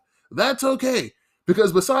cope, that's okay.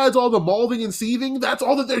 Because besides all the molding and sieving, that's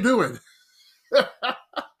all that they're doing.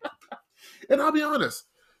 And I'll be honest.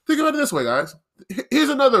 Think about it this way, guys. Here's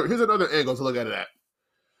another angle to look at it at.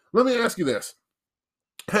 Let me ask you this.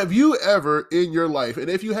 Have you ever in your life, and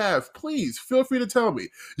if you have, please feel free to tell me.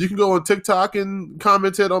 You can go on TikTok and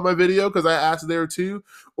comment it on my video because I asked there too,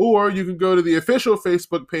 or you can go to the official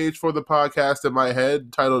Facebook page for the podcast in my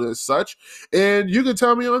head, titled as such, and you can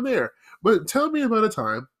tell me on there. But tell me about a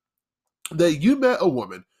time that you met a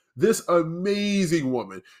woman, this amazing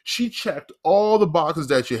woman. She checked all the boxes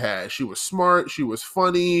that you had. She was smart. She was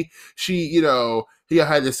funny. She,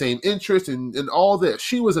 had the same interest and all this.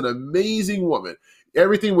 She was an amazing woman.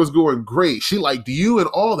 Everything was going great. She liked you and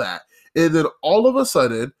all that. And then all of a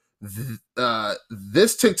sudden,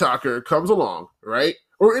 this TikToker comes along, right?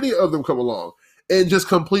 Or any of them come along and just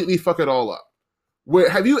completely fuck it all up. Where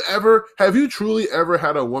have you truly ever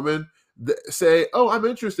had a woman say, "Oh, I'm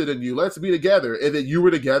interested in you. Let's be together," and then you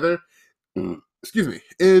were together? Excuse me.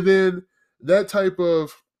 And then that type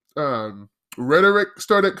of rhetoric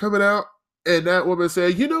started coming out. and that woman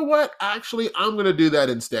said, you know what? Actually, I'm going to do that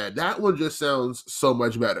instead. That one just sounds so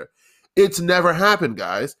much better. It's never happened,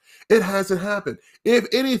 guys. It hasn't happened. If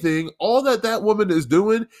anything, all that woman is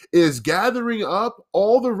doing is gathering up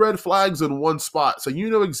all the red flags in one spot. So you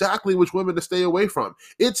know exactly which women to stay away from.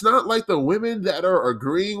 It's not like the women that are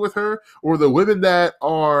agreeing with her or the women that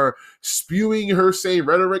are spewing her same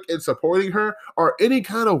rhetoric and supporting her are any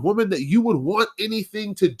kind of woman that you would want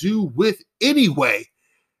anything to do with anyway.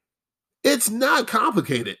 It's not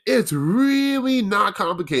complicated. It's really not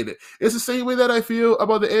complicated. It's the same way that I feel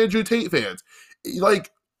about the Andrew Tate fans.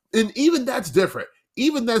 Like, and even that's different.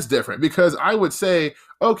 Even that's different because I would say,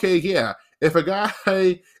 okay, yeah, if a guy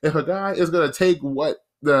is gonna take what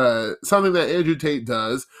the something that Andrew Tate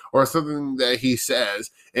does or something that he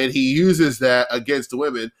says and he uses that against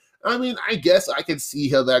women, I mean, I guess I can see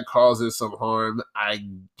how that causes some harm. I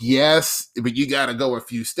guess, but you got to go a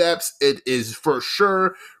few steps. It is for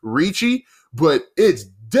sure reachy, but it's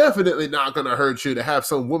definitely not going to hurt you to have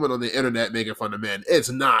some woman on the internet making fun of men.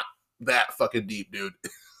 It's not that fucking deep, dude.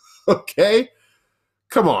 Okay?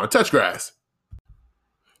 Come on, touch grass.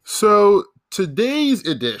 So today's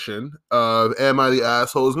edition of Am I the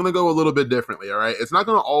Asshole is going to go a little bit differently, all right? It's not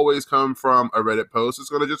going to always come from a Reddit post. It's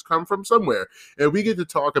going to just come from somewhere. And we get to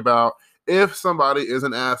talk about if somebody is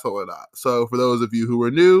an asshole or not. So for those of you who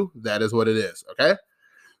are new, that is what it is, okay?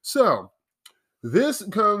 So this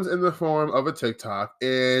comes in the form of a TikTok,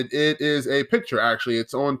 and it is a picture, actually.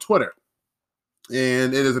 It's on Twitter.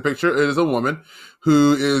 And it is a picture. It is a woman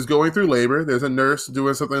who is going through labor. There's a nurse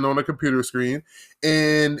doing something on a computer screen,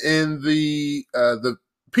 and in the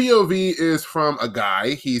POV is from a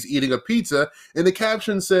guy. He's eating a pizza, and the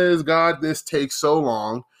caption says, "God, this takes so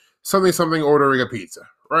long. Something, something, ordering a pizza."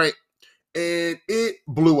 Right? And it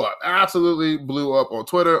blew up. Absolutely blew up on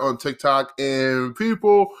Twitter, on TikTok, and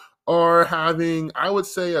people are having, I would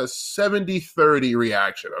say, a 70-30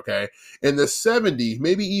 reaction, okay? And the 70,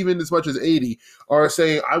 maybe even as much as 80, are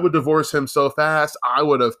saying, I would divorce him so fast, I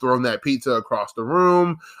would have thrown that pizza across the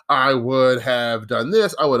room, I would have done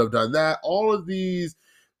this, I would have done that. All of these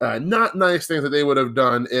not nice things that they would have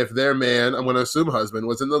done if their man, I'm going to assume husband,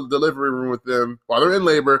 was in the delivery room with them while they're in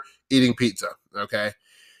labor eating pizza, okay?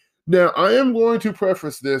 Now, I am going to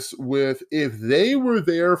preface this with if they were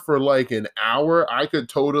there for like an hour, I could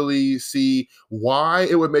totally see why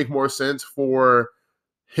it would make more sense for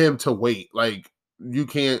him to wait. Like, you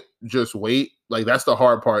can't just wait. Like, that's the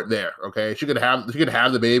hard part there, okay? She could have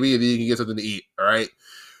the baby and then you can get something to eat, all right?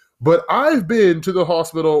 But I've been to the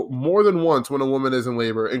hospital more than once when a woman is in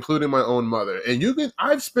labor, including my own mother. And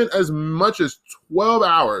I've spent as much as 12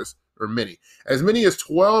 hours, or as many as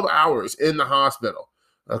 12 hours in the hospital,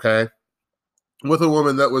 okay, with a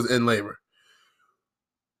woman that was in labor.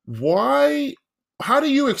 How do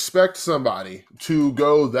you expect somebody to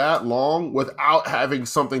go that long without having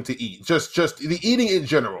something to eat? Just the eating in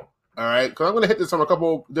general, all right? Because I'm going to hit this from a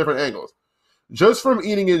couple different angles. Just from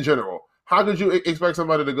eating in general, how could you expect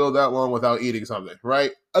somebody to go that long without eating something,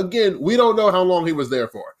 right? Again, we don't know how long he was there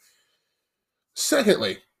for.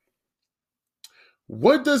 Secondly,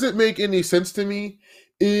 what doesn't make any sense to me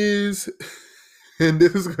is, and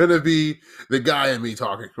this is going to be the guy in me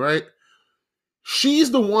talking, right? She's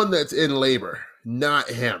the one that's in labor, not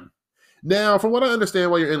him. Now, from what I understand,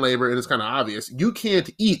 while you're in labor, and it's kind of obvious, you can't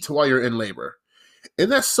eat while you're in labor. And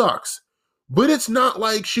that sucks. But it's not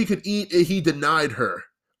like she could eat and he denied her.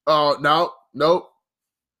 Oh, no,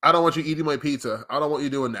 I don't want you eating my pizza. I don't want you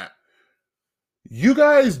doing that. You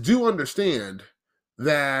guys do understand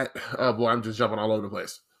that, oh boy, I'm just jumping all over the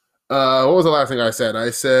place. What was the last thing I said? I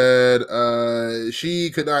said she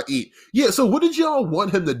could not eat. Yeah, so what did y'all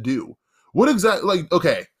want him to do? What exactly, like,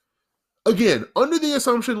 okay. Again, under the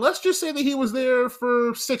assumption, let's just say that he was there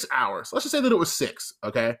for 6 hours. Let's just say that it was 6,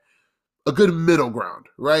 okay? A good middle ground,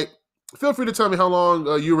 right? Feel free to tell me how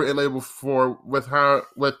long you were in labor for with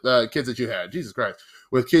kids that you had. Jesus Christ,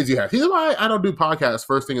 with kids you have. Here's why I don't do podcasts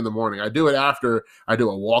first thing in the morning. I do it after I do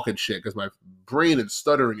a walk and shit because my brain and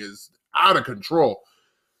stuttering is out of control.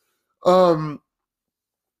 Let's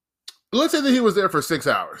say that he was there for 6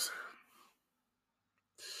 hours.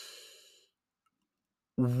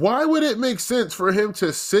 Why would it make sense for him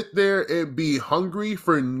to sit there and be hungry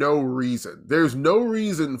for no reason? There's no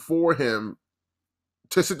reason for him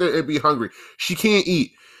to sit there and be hungry. She can't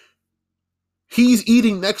eat. He's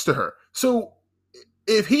eating next to her. So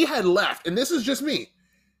if he had left, and this is just me,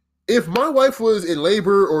 if my wife was in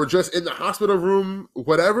labor or just in the hospital room,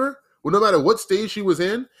 whatever, well, no matter what stage she was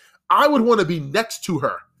in, I would want to be next to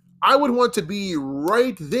her. I would want to be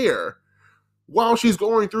right there while she's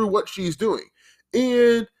going through what she's doing.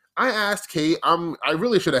 And I asked Kate, I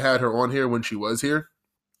really should have had her on here when she was here.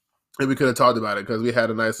 and we could have talked about it because we had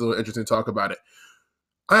a nice little interesting talk about it.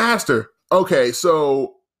 I asked her, okay,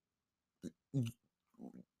 so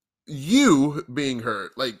you being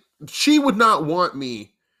hurt, like, she would not want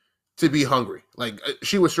me to be hungry. Like,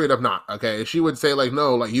 she would straight up not, okay? She would say, like,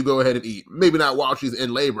 no, like, you go ahead and eat. Maybe not while she's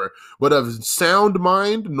in labor, but of sound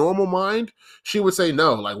mind, normal mind, she would say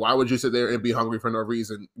no. Like, why would you sit there and be hungry for no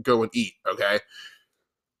reason? Go and eat, okay?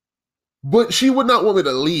 But she would not want me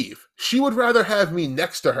to leave. She would rather have me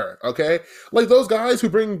next to her, okay? Like those guys who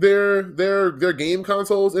bring their game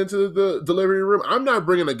consoles into the delivery room. I'm not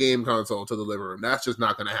bringing a game console to the living room. That's just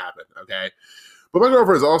not going to happen, okay? But my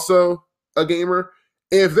girlfriend is also a gamer.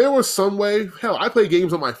 If there was some way, hell, I play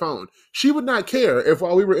games on my phone. She would not care if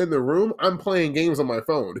while we were in the room, I'm playing games on my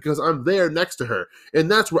phone because I'm there next to her.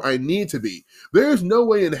 And that's where I need to be. There's no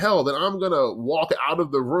way in hell that I'm going to walk out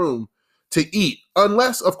of the room to eat.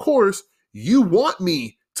 Unless, of course, you want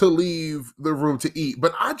me to leave the room to eat.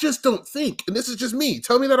 But I just don't think, and this is just me,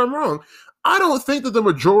 tell me that I'm wrong, I don't think that the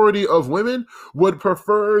majority of women would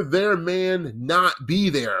prefer their man not be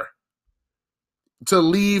there to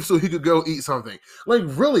leave so he could go eat something. Like,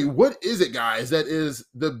 really, what is it, guys, that is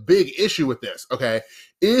the big issue with this, okay?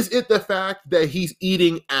 Is it the fact that he's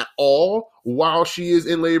eating at all while she is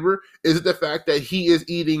in labor? Is it the fact that he is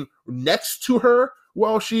eating next to her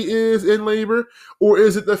while she is in labor? Or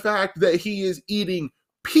is it the fact that he is eating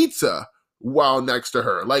pizza while next to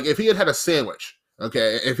her? Like, if he had had a sandwich,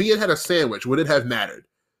 okay? If he had had a sandwich, would it have mattered?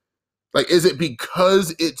 Like, is it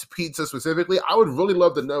because it's pizza specifically? I would really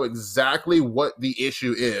love to know exactly what the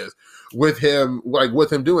issue is with him, like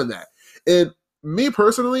with him doing that. And me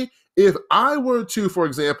personally, if I were to, for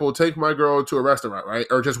example, take my girl to a restaurant, right?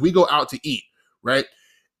 Or just we go out to eat, right?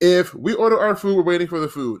 If we order our food, we're waiting for the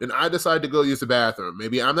food, and I decide to go use the bathroom.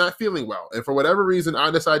 Maybe I'm not feeling well, and for whatever reason,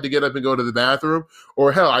 I decide to get up and go to the bathroom,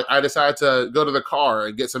 or hell, I decide to go to the car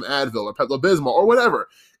and get some Advil or Pepto-Bismol or whatever.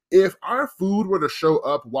 If our food were to show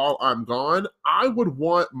up while I'm gone, I would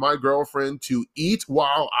want my girlfriend to eat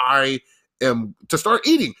while I am to start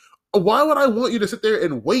eating. Why would I want you to sit there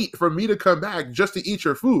and wait for me to come back just to eat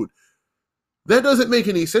your food? That doesn't make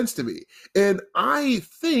any sense to me. And I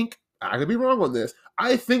think, I could be wrong on this,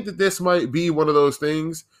 I think that this might be one of those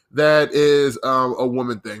things that is a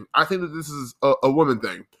woman thing. I think that this is a woman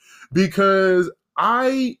thing because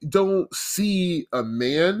I don't see a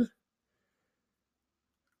man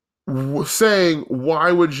saying,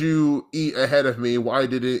 why would you eat ahead of me? Why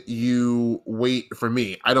didn't you wait for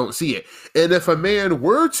me? I don't see it. And if a man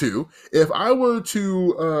were to, if I were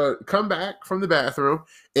to come back from the bathroom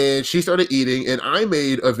and she started eating and I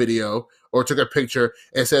made a video or took a picture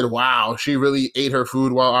and said, wow, she really ate her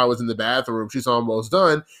food while I was in the bathroom, she's almost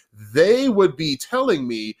done, they would be telling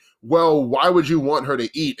me, well, why would you want her to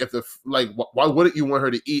eat if why wouldn't you want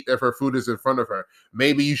her to eat if her food is in front of her?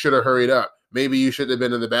 Maybe you should have hurried up. Maybe you should have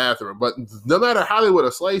been in the bathroom. But no matter how they would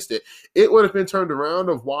have sliced it, it would have been turned around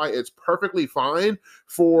of why it's perfectly fine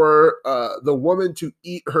for the woman to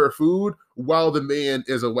eat her food while the man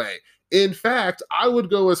is away. In fact, I would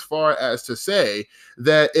go as far as to say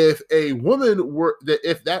that if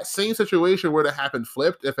that same situation were to happen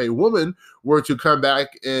flipped, if a woman were to come back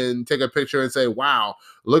and take a picture and say, wow,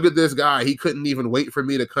 look at this guy, he couldn't even wait for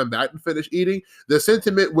me to come back and finish eating, the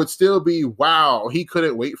sentiment would still be, wow, he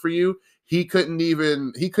couldn't wait for you. He couldn't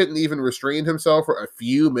even restrain himself for a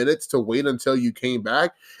few minutes to wait until you came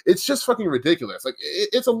back. It's just fucking ridiculous. Like,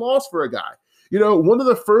 it's a loss for a guy. You know, one of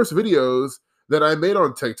the first videos that I made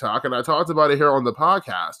on TikTok, and I talked about it here on the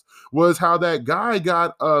podcast, was how that guy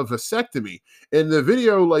got a vasectomy. In the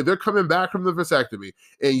video, like, they're coming back from the vasectomy,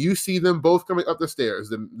 and you see them both coming up the stairs,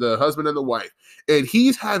 the husband and the wife, and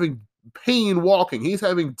he's having pain walking. He's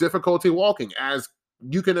having difficulty walking, as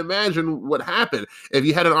you can imagine what happened if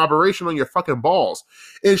you had an operation on your fucking balls.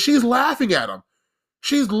 And she's laughing at him.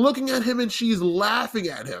 She's looking at him and she's laughing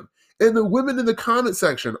at him. And the women in the comment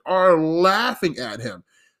section are laughing at him.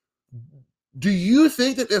 Do you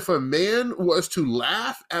think that if a man was to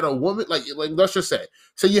laugh at a woman, like let's just say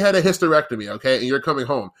you had a hysterectomy, okay, and you're coming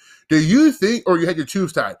home, do you think, or you had your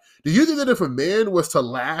tubes tied, do you think that if a man was to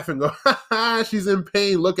laugh and go, ha ha, she's in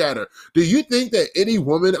pain, look at her, do you think that any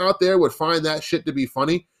woman out there would find that shit to be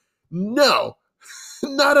funny? No,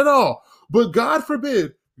 not at all. But God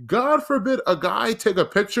forbid a guy take a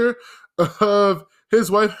picture of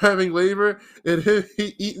his wife having labor and him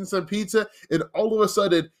eating some pizza, and all of a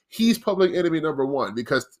sudden he's public enemy number one.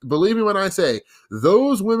 Because believe me when I say,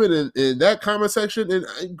 those women in that comment section, and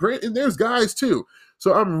there's guys too,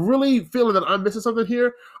 so I'm really feeling that I'm missing something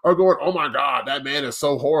here, are going, oh my God, that man is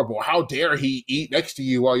so horrible. How dare he eat next to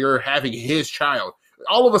you while you're having his child?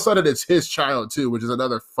 All of a sudden it's his child too, which is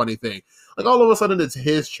another funny thing. Like all of a sudden it's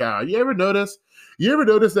his child. You ever notice? You ever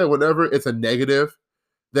notice that whenever it's a negative,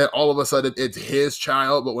 that all of a sudden it's his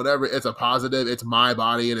child, but whenever it's a positive, it's my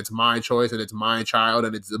body and it's my choice and it's my child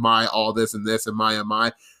and it's my all this and this and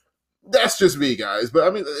my. That's just me, guys. But I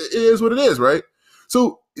mean, it is what it is, right?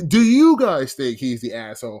 So do you guys think he's the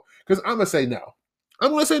asshole? Because I'm going to say no.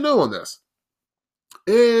 I'm going to say no on this.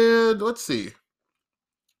 And let's see.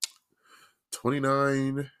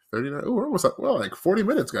 29, 39. Oh, we're almost up. Well, like 40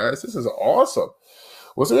 minutes, guys. This is awesome.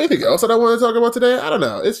 Was there anything else that I want to talk about today? I don't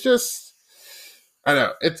know. It's just, I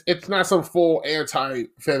know it's not some full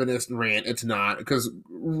anti-feminist rant. It's not, because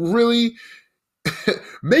really,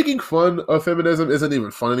 making fun of feminism isn't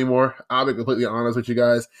even fun anymore. I'll be completely honest with you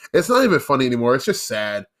guys. It's not even funny anymore. It's just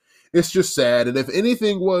sad. It's just sad. And if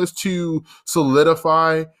anything was to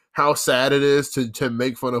solidify how sad it is to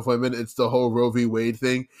make fun of women, it's the whole Roe v. Wade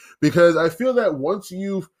thing. Because I feel that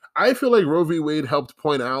I feel like Roe v. Wade helped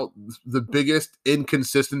point out the biggest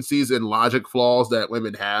inconsistencies and logic flaws that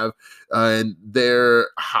women have and their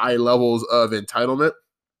high levels of entitlement.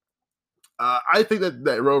 I think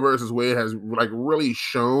that Roe versus Wade has like really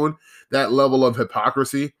shown that level of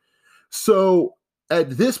hypocrisy. So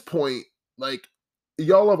at this point, like,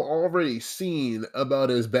 y'all have already seen about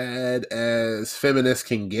as bad as feminists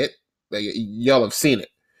can get. Like, y'all have seen it.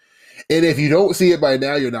 And if you don't see it by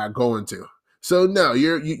now, you're not going to. So no,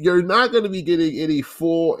 you're not going to be getting any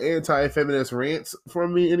full anti-feminist rants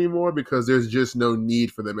from me anymore, because there's just no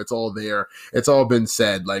need for them. It's all there. It's all been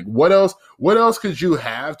said. Like, what else could you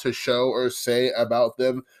have to show or say about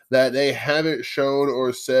them that they haven't shown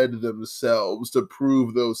or said themselves to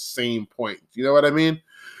prove those same points? You know what I mean?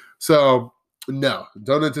 So no,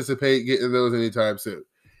 don't anticipate getting those anytime soon.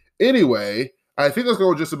 Anyway, I think that's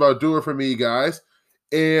going to just about do it for me, guys.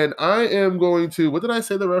 And I am going to, what did I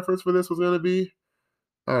say the reference for this was going to be?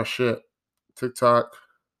 Oh, shit. TikTok.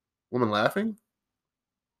 Woman laughing?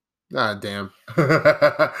 Ah, damn.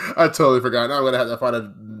 I totally forgot. Now I'm going to have to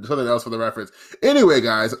find something else for the reference. Anyway,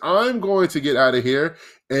 guys, I'm going to get out of here.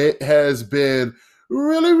 It has been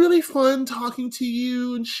really, really fun talking to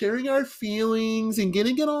you and sharing our feelings and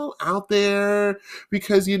getting it all out there,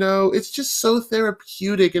 because, you know, it's just so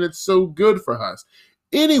therapeutic and it's so good for us.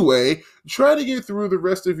 Anyway, try to get through the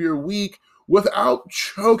rest of your week without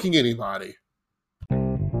choking anybody.